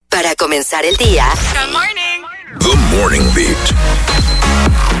comenzar el día. Good morning. The Morning Beat.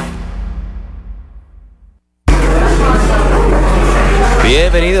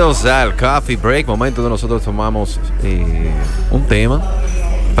 Bienvenidos al Coffee Break, momento donde nosotros tomamos un tema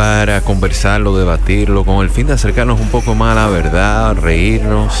para conversarlo, debatirlo, con el fin de acercarnos un poco más a la verdad,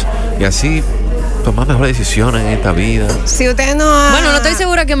 reírnos y así tomar mejores decisiones en esta vida. Si usted no ha... Bueno, no estoy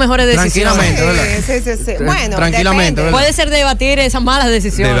segura que mejores decisiones. Tranquilamente, ¿verdad? Sí. Bueno, tranquilamente, depende. Puede ser debatir esas malas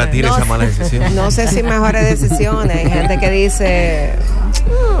decisiones. Debatir esas malas decisiones. No sé si mejores decisiones. Hay gente que dice...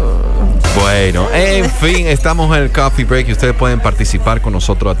 Bueno, en fin, estamos en el Coffee Break y ustedes pueden participar con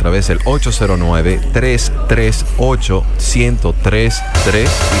nosotros a través del 809-338-1033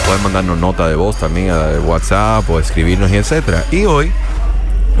 y pueden mandarnos nota de voz también a WhatsApp o escribirnos y etcétera. Y hoy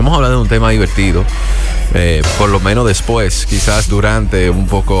vamos a hablar de un tema divertido, por lo menos después, quizás durante un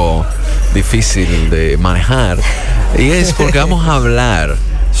poco difícil de manejar, y es porque vamos a hablar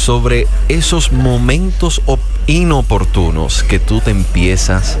sobre esos momentos inoportunos que tú te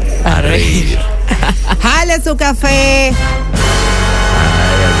empiezas a reír. Jale su café,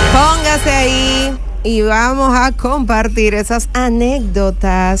 póngase ahí y vamos a compartir esas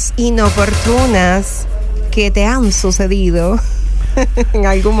anécdotas inoportunas que te han sucedido en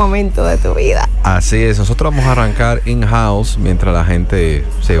algún momento de tu vida. Así es, nosotros vamos a arrancar in-house mientras la gente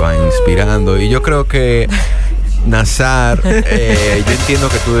se va inspirando, y yo creo que Nazar, yo entiendo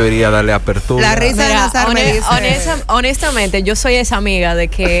que tú deberías darle apertura. La risa de Nazar me dice. Honestamente, yo soy esa amiga de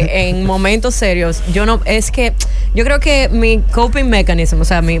que en momentos serios, yo creo que mi coping mechanism, o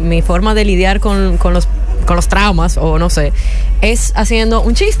sea, mi forma de lidiar con los traumas, o no sé, es haciendo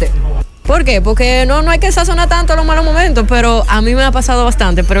un chiste. ¿Por qué? Porque no hay que sazonar tanto los malos momentos, pero a mí me ha pasado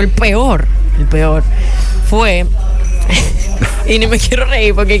bastante. Pero el peor fue... y ni me quiero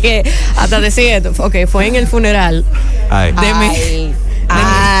reír porque que hasta decir esto. Ok, fue en el funeral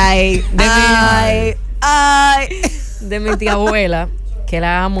de mi tía abuela, que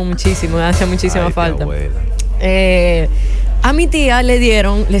la amo muchísimo, me hace muchísima falta. A mi tía le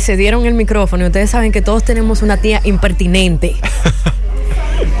cedieron el micrófono, y ustedes saben que todos tenemos una tía impertinente.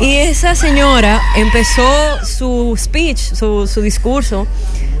 Y esa señora empezó su speech, su discurso,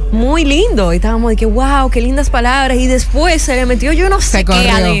 muy lindo. Y estábamos de que, wow, qué lindas palabras. Y después se le metió yo no sé qué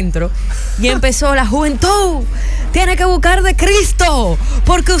adentro. Y empezó: la juventud tiene que buscar de Cristo,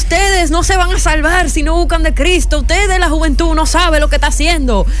 porque ustedes no se van a salvar si no buscan de Cristo. Ustedes, la juventud, no sabe lo que está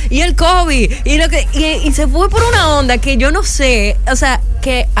haciendo. Y el COVID. Y se fue por una onda que yo no sé. O sea,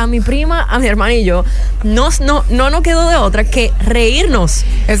 que a mi prima, a mi hermana y yo, no nos quedó de otra que reírnos.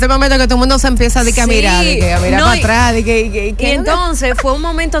 Ese momento que todo el mundo se empieza a mirar, para atrás. Y entonces fue un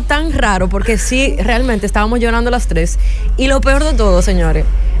momento tan raro, porque sí, realmente estábamos llorando las tres. Y lo peor de todo, señores,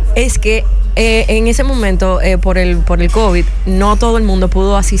 es que en ese momento, por el COVID, no todo el mundo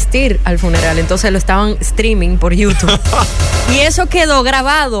pudo asistir al funeral. Entonces lo estaban streaming por YouTube. Y eso quedó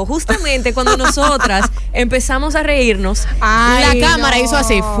grabado justamente cuando nosotras empezamos a reírnos. La cámara hizo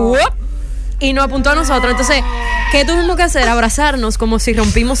así, ¡fuop! Y nos apuntó a nosotros. Entonces, ¿qué tuvimos que hacer? Abrazarnos como si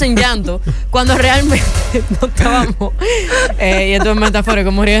rompimos en llanto, cuando realmente no estábamos, y esto es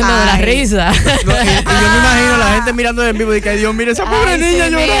metafórico, muriendo de la risa. Y yo me imagino la gente mirando en vivo y que Dios, mire esa pobre niña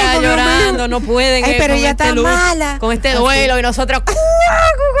llorando, no pueden. Pero ella está mala. Con este duelo, y nosotros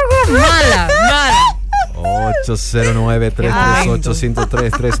mala.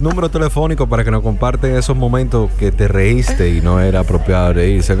 809-338-1033, número telefónico para que nos comparten esos momentos que te reíste y no era apropiado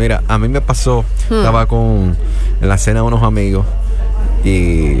reírse. Mira, a mí me pasó, estaba en la cena de unos amigos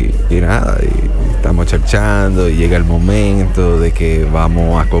y nada, y estamos charchando y llega el momento de que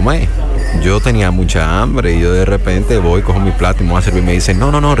vamos a comer. Yo tenía mucha hambre y yo de repente voy, cojo mi plato y me voy a servir. Me dicen,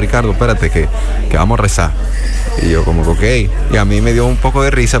 no, Ricardo, espérate que vamos a rezar. Y yo como que ok. Y a mí me dio un poco de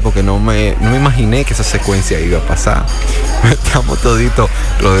risa porque no me imaginé que esa secuencia iba a pasar. Estamos toditos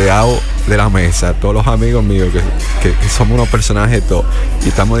rodeados de la mesa, todos los amigos míos que somos unos personajes todos, y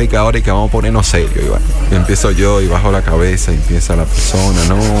estamos dedicados ahora y que vamos a ponernos serios. Y empiezo yo y bajo la cabeza y empieza la persona,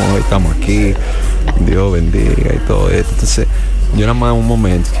 no, estamos aquí, Dios bendiga y todo esto. Entonces yo nada más un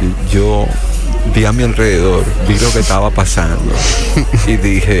momento, yo vi a mi alrededor, vi lo que estaba pasando y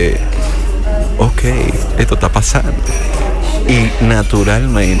dije, ok, esto está pasando. Y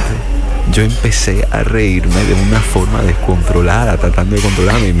naturalmente yo empecé a reírme de una forma descontrolada, tratando de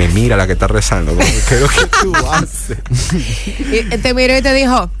controlarme, y me mira la que está rezando, como, ¿qué es lo que tú haces? Y te miró y te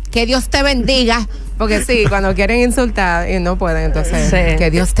dijo, que Dios te bendiga. Porque sí, cuando quieren insultar y no pueden, entonces sí.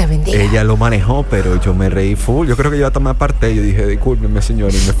 Que Dios te bendiga. Ella lo manejó, pero yo me reí full. Yo creo que yo hasta me aparté. Yo dije, discúlpeme,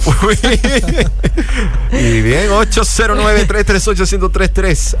 señor, y me fui. Y bien,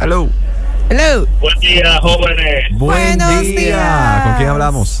 809-338-1033. Hello. Hello. Buen día, jóvenes. Buen Buenos día. días. ¿Con quién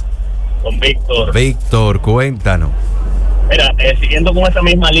hablamos? con Víctor. Víctor, cuéntanos. Mira, siguiendo con esa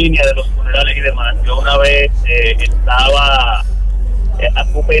misma línea de los funerales y demás, yo una vez estaba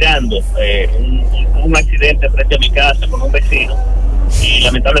operando un accidente frente a mi casa con un vecino y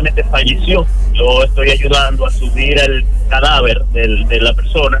lamentablemente falleció. Yo estoy ayudando a subir el cadáver de la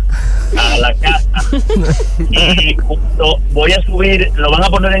persona a la casa y justo voy a subir, lo van a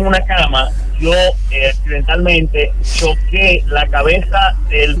poner en una cama. Yo accidentalmente choqué la cabeza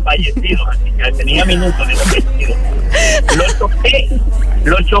del fallecido, así que tenía minutos de fallecido.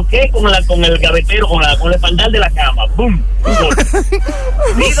 Lo choqué con el gavetero, con el espaldar de la cama. ¡Bum!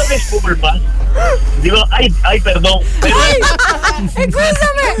 Pido disculpas. Digo, ay, perdón. Pero,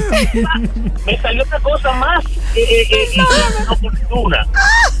 ¡Escúchame! Me salió otra cosa más inoportuna.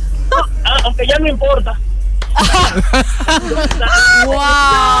 Aunque ya no importa. ¡Wow!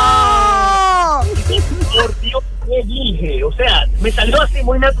 Por Dios, ¿qué dije? O sea, me salió así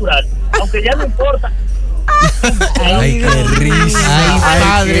muy natural. Aunque ya no importa. Ay, qué risa. Ay,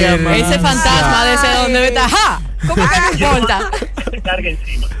 padre, qué amado. Ese fantasma de ese donde vete. ¡Ajá! ¿Cómo que no importa? Se carga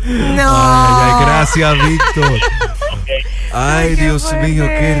encima. No. Ay, gracias, Víctor. Okay. Ay, Dios fuerte. mío,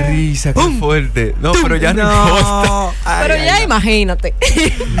 qué risa, qué fuerte. No, pero ya no importa. Pero ya imagínate.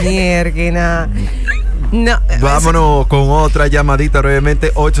 Mierda. No. Vámonos con otra llamadita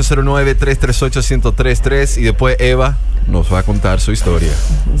brevemente, 809-338-1033 y después Eva nos va a contar su historia.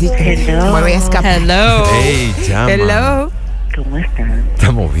 Me voy a escapar. Hello. Hey, llama. Hello. ¿Cómo están?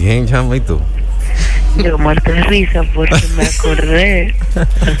 Estamos bien, llama, ¿y tú? Yo muerto de risa porque me acordé,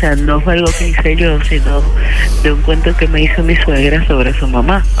 o sea, no fue algo que hice yo, sino de un cuento que me hizo mi suegra sobre su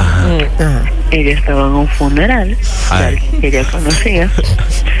mamá. Ajá. Ajá. Ella estaba en un funeral de Ay. alguien que ella conocía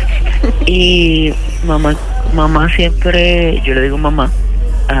y mamá siempre, yo le digo mamá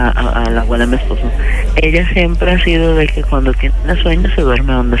a la abuela de mi esposo, ella siempre ha sido de que cuando tiene sueño se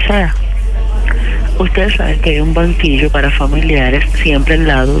duerme donde sea. Ustedes saben que hay un banquillo para familiares siempre al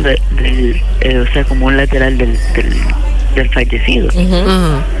lado o sea, como un lateral del fallecido.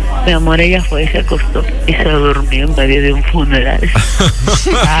 Mi amor, ella fue y se acostó y se durmió en medio de un funeral.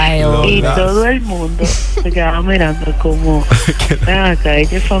 Ay, Y todo el mundo se quedaba mirando como, acá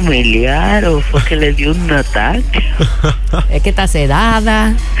ella es familiar o fue que le dio un ataque. es que está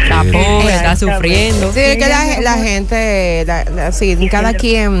sedada, está pobre, está sufriendo. Sí, es que la gente, sí, cada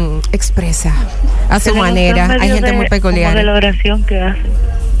quien expresa a su manera. Hay gente muy peculiar. Como de la oración que hacen.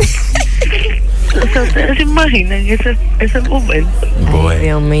 O sea, ustedes se imaginan ese momento. Ay,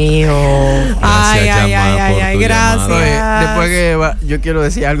 Dios mío. Ay, Gracias, ay, llamada, ay, por ay, tu gracias. llamada. Después que yo quiero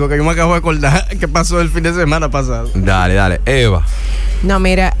decir algo que yo me acabo de acordar que pasó el fin de semana pasado. Dale, Eva. No,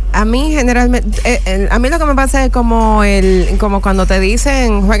 mira, a mí generalmente, a mí lo que me pasa es como cuando te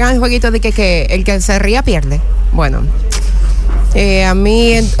dicen, juegan el jueguito de que el que se ría pierde. Bueno, a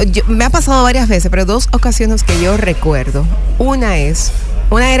mí me ha pasado varias veces, pero 2 ocasiones que yo recuerdo. Una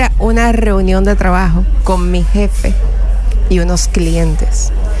era una reunión de trabajo con mi jefe y unos clientes.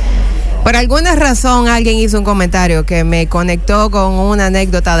 Por alguna razón alguien hizo un comentario que me conectó con una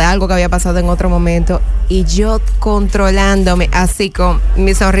anécdota de algo que había pasado en otro momento y yo controlándome así con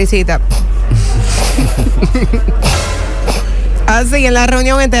mi sonrisita. Así en la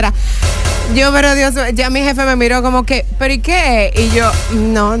reunión entera. Pero Dios, ya mi jefe me miró como que, ¿pero y qué? Y yo,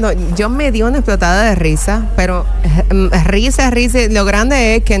 no, yo me dio una explotada de risa, pero risa. Lo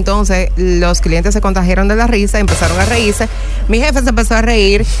grande es que entonces los clientes se contagiaron de la risa, empezaron a reírse, mi jefe se empezó a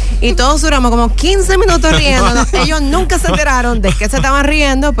reír y todos duramos como 15 minutos riéndonos. Ellos nunca se enteraron de qué se estaban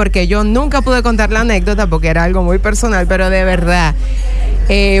riendo porque yo nunca pude contar la anécdota porque era algo muy personal, pero de verdad.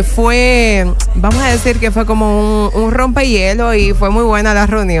 Vamos a decir que fue como un rompehielo y fue muy buena la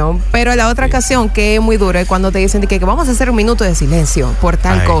reunión. Pero la otra ocasión que es muy dura es cuando te dicen que vamos a hacer un minuto de silencio por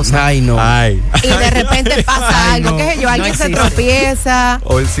tal cosa. Ay, no. Ay. Y de repente pasa algo, no. qué sé yo, alguien No se existe. tropieza.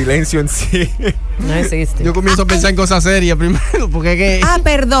 O el silencio en sí. No existe. Yo comienzo a pensar en cosas serias primero, porque es que...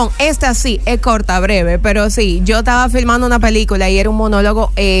 Perdón, esta sí, es corta, breve, pero sí, yo estaba filmando una película y era un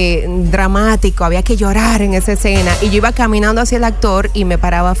monólogo dramático, había que llorar en esa escena y yo iba caminando hacia el actor y me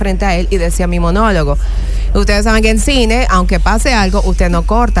paraba frente a él y decía mi monólogo. Ustedes saben que en cine, aunque pase algo, usted no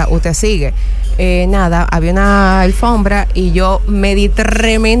corta, usted sigue. Había una alfombra y yo me di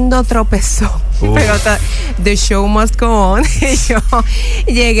tremendo tropezón. Pero the show must go on. Y yo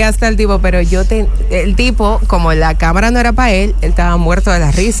llegué hasta el tipo, pero el tipo, como la cámara no era para él estaba muerto de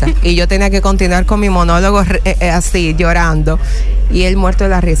la risa. Y yo tenía que continuar con mi monólogo así, llorando. Y él muerto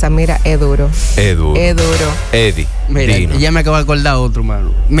de la risa. Mira, es duro. Eddie. Mira, Dino. ya me acabo de acordar otro,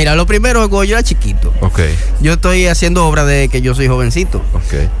 mano. Mira, lo primero, cuando yo era chiquito. Ok. Yo estoy haciendo obra de que yo soy jovencito.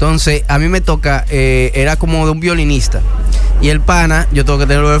 Ok. Entonces, a mí me toca, era como de un violinista. Y el pana, yo tengo que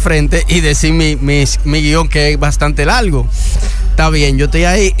tenerlo de frente y decir mi guión, que es bastante largo. Está bien, yo estoy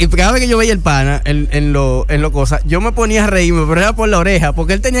ahí. Y cada vez que yo veía el pana en lo cosas, yo me ponía a reírme, pero era por la oreja,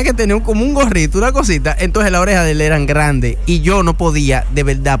 porque él tenía que tener como un gorrito, una cosita. Entonces la oreja de él eran grandes. Y yo no podía, de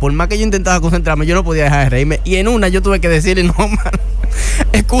verdad, por más que yo intentaba concentrarme, yo no podía dejar de reírme. Y en una yo tuve que decirle, no, mano,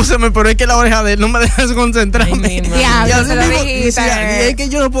 excúsame, pero es que la oreja de él no me deja concentrarme. Diablo, se lo dijiste. Es que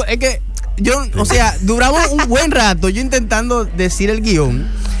yo no puedo, es que yo, o sea, duraba un buen rato yo intentando decir el guión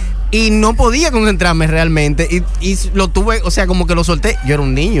y no podía concentrarme realmente y lo tuve, o sea, como que lo solté. Yo era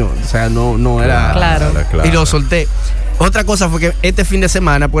un niño, o sea, no era. Claro. Y lo solté. Otra cosa fue que este fin de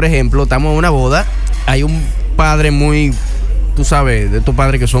semana, por ejemplo, estamos en una boda. Hay un padre muy, tú sabes, de estos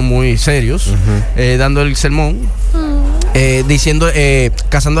padres que son muy serios, dando el sermón, diciendo,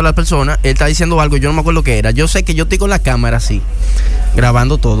 casando a las personas. Él está diciendo algo, yo no me acuerdo qué era. Yo sé que yo estoy con la cámara así,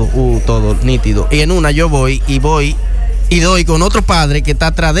 grabando todo nítido. Y en una yo voy y doy con otro padre que está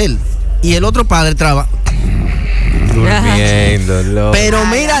atrás de él. Y el otro padre traba. Durmiendo. Pero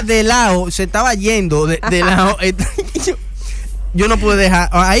mira, de lado, se estaba yendo, de lado. Yo no pude dejar.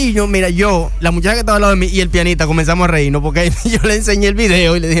 Ahí la muchacha que estaba al lado de mí y el pianista comenzamos a reírnos, porque yo le enseñé el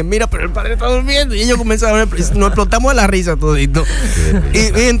video y le dije, mira, pero el padre está durmiendo. Y ellos comenzaron, nos explotamos de la risa todito.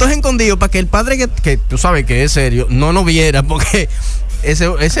 Y entonces escondido, para que el padre que tú sabes que es serio, no nos viera, porque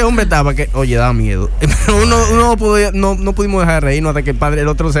ese hombre estaba que, oye, daba miedo. Pero no pudimos dejar de reírnos hasta que el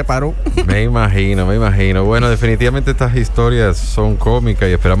otro se paró. Me imagino. Bueno, definitivamente estas historias son cómicas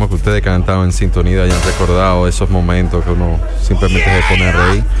y esperamos que ustedes que han estado en sintonía hayan recordado esos momentos que uno simplemente se pone a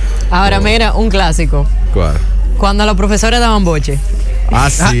reír. Ahora, mira, un clásico. ¿Cuál? Cuando los profesores daban boche. Ah,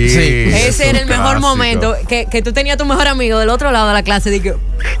 sí. Ese era el mejor momento. Que tú tenías a tu mejor amigo del otro lado de la clase. Sí.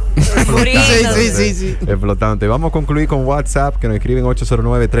 Explotante. Vamos a concluir con WhatsApp, que nos escriben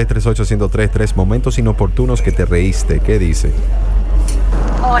 809-338-1033. Momentos inoportunos que te reíste. ¿Qué dice?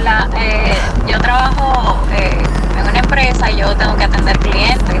 Hola, yo trabajo en una empresa y yo tengo que atender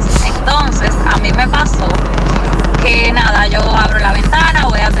clientes. Entonces, a mí me pasó que nada, yo abro la ventana,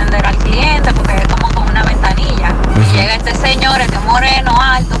 voy a atender al cliente porque es como con una ventanilla. Y llega este señor, este moreno,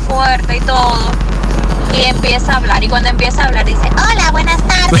 alto, fuerte y todo, y empieza a hablar. Y cuando empieza a hablar dice, hola, buenas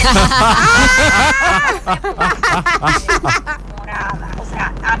tardes. Morada. O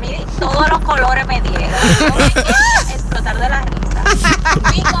sea, a mí todos los colores me dieron. Yo me explotar de la risa.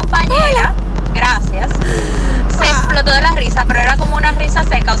 Mi compañera, gracias, se explotó de la risa, pero era como una risa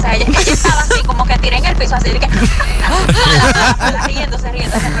seca. O sea, ella estaba así, como que tiré en el piso, así de que riéndose,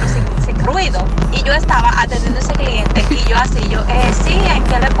 pero sin ruido. Y yo estaba atendiendo a ese cliente y yo así, sí, ¿en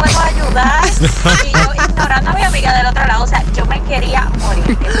qué le puedo ayudar? Y yo ignorando a mi amiga del otro lado. O sea, yo me quería morir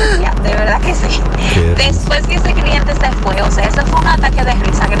ese día, de verdad que sí. Después que ese cliente se fue, o sea, ese fue un ataque de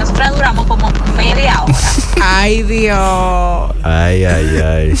risa que nosotros duramos como media hora. Ay, Dios. Ay.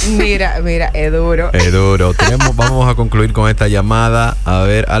 Mira, es duro. Vamos a concluir con esta llamada. A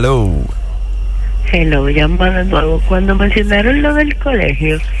ver, aló. Hello, llamada de nuevo. Cuando mencionaron lo del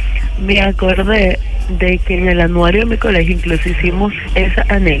colegio, me acordé de que en el anuario de mi colegio incluso hicimos esa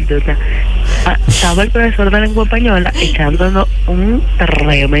anécdota. Estaba el profesor de lengua española echándonos un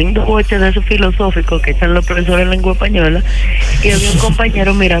tremendo boche de esos filosóficos que echan los profesores de lengua española, y había un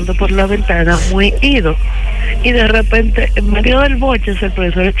compañero mirando por la ventana muy ido, y de repente en medio del boche, el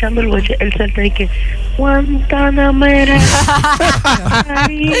profesor echando el boche, él salta y que Guantanamera.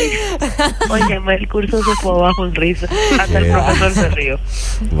 Oye, el curso se fue abajo en risa, hasta el profesor se rió.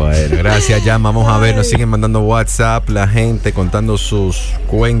 Bueno, gracias, ya vamos a ver, nos siguen mandando WhatsApp la gente contando sus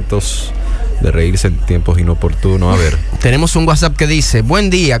cuentos de reírse en tiempos inoportunos. A ver, tenemos un WhatsApp que dice: buen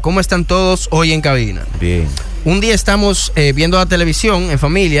día, ¿cómo están todos hoy en cabina? Bien. Un día estamos viendo la televisión en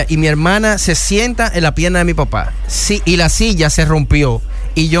familia y mi hermana se sienta en la pierna de mi papá. Sí, y la silla se rompió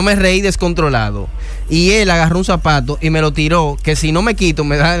y yo me reí descontrolado. Y él agarró un zapato y me lo tiró, que si no me quito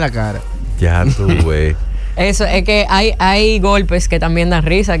me da en la cara. Ya tú, güey. Eso, es que hay golpes que también dan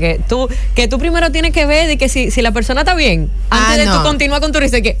risa, que tú primero tienes que ver de que si la persona está bien, antes de tú continuar con tu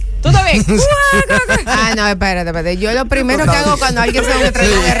risa, de que tú estás bien. No, espérate. Yo lo primero que hago cuando alguien se me trata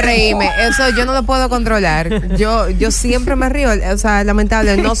de reírme, eso yo no lo puedo controlar. Yo siempre me río, o sea,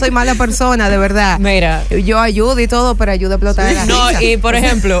 lamentable, no soy mala persona, de verdad. Mira. Yo ayudo y todo, pero ayudo a explotar de la risa. No, y por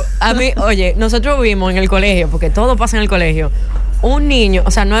ejemplo, a mí, oye, nosotros vivimos en el colegio, porque todo pasa en el colegio. Un niño,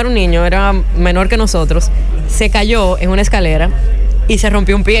 o sea, no era un niño, era menor que nosotros, se cayó en una escalera y se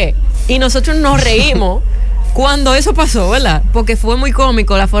rompió un pie. Y nosotros nos reímos cuando eso pasó, ¿verdad? Porque fue muy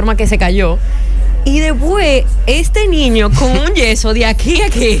cómico la forma que se cayó. Y después, este niño con un yeso de aquí a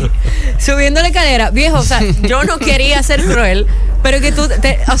aquí, subiendo la escalera, viejo, o sea, yo no quería ser cruel, pero que tú,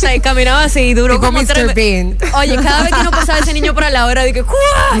 o sea, caminaba así y duró como 3 meses. Oye, cada vez que nos pasaba ese niño por al lado era de que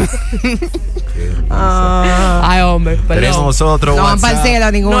ay, hombre, perdón. Tenemos otro no WhatsApp. van para el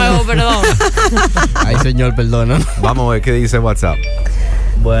cielo ninguno. Nuevo, perdón. Ay, señor, perdona. Vamos a ver qué dice WhatsApp.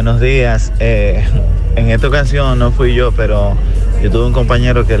 Buenos días. En esta ocasión no fui yo, pero yo tuve un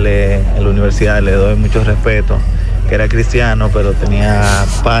compañero que en la universidad le doy mucho respeto, que era cristiano, pero tenía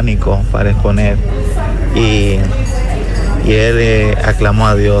pánico para exponer. Y él aclamó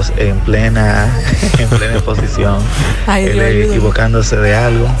a Dios en plena exposición. Ay, él Dios, equivocándose de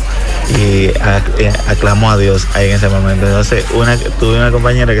algo y aclamó a Dios ahí en ese momento. Entonces tuve una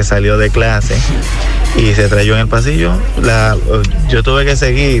compañera que salió de clase y se trayó en el pasillo. Yo tuve que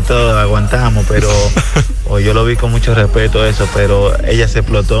seguir y todo, aguantamos, pero yo lo vi con mucho respeto eso, pero ella se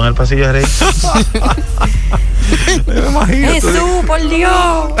explotó en el pasillo de reír. Jesús, por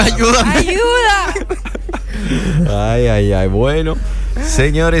Dios. Ayúdame. Ayuda. Ay, bueno.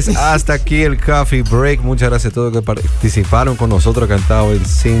 Señores, hasta aquí el Coffee Break. Muchas gracias a todos que participaron con nosotros, que han estado en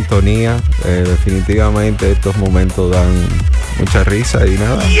sintonía. Definitivamente estos momentos dan mucha risa y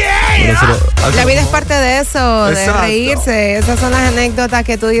nada. La vida es parte de eso, de Exacto. reírse. Esas son las anécdotas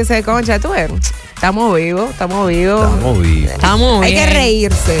que tú dices, concha, tú ves, estamos vivos. Estamos vivos. Estamos Hay bien. que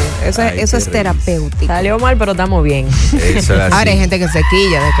reírse. Eso Hay es que reírse. terapéutico. Salió mal, pero estamos bien. Eso es así. Ahora hay gente que se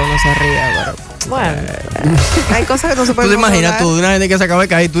quilla de que uno se ríe, pero Bueno. hay cosas que no se ¿Tú pueden te imaginas tú de una gente que se acaba de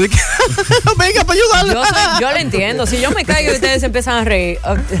caer y tú dices, venga para ayudarle? Yo lo entiendo. Si yo me caigo y ustedes empiezan a reír,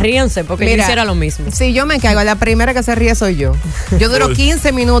 ríense, porque yo hiciera lo mismo. Si yo me caigo, la primera que se ríe soy yo. Yo duro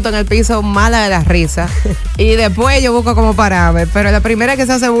 15 minutos en el piso mala de la risa y después yo busco cómo pararme, pero la primera que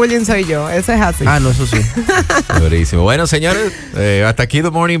se hace bullying soy yo. Eso es así. No, eso sí. Buenísimo. Bueno, señores, hasta aquí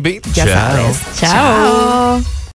The Morning Beat. Ya sabes. Chao.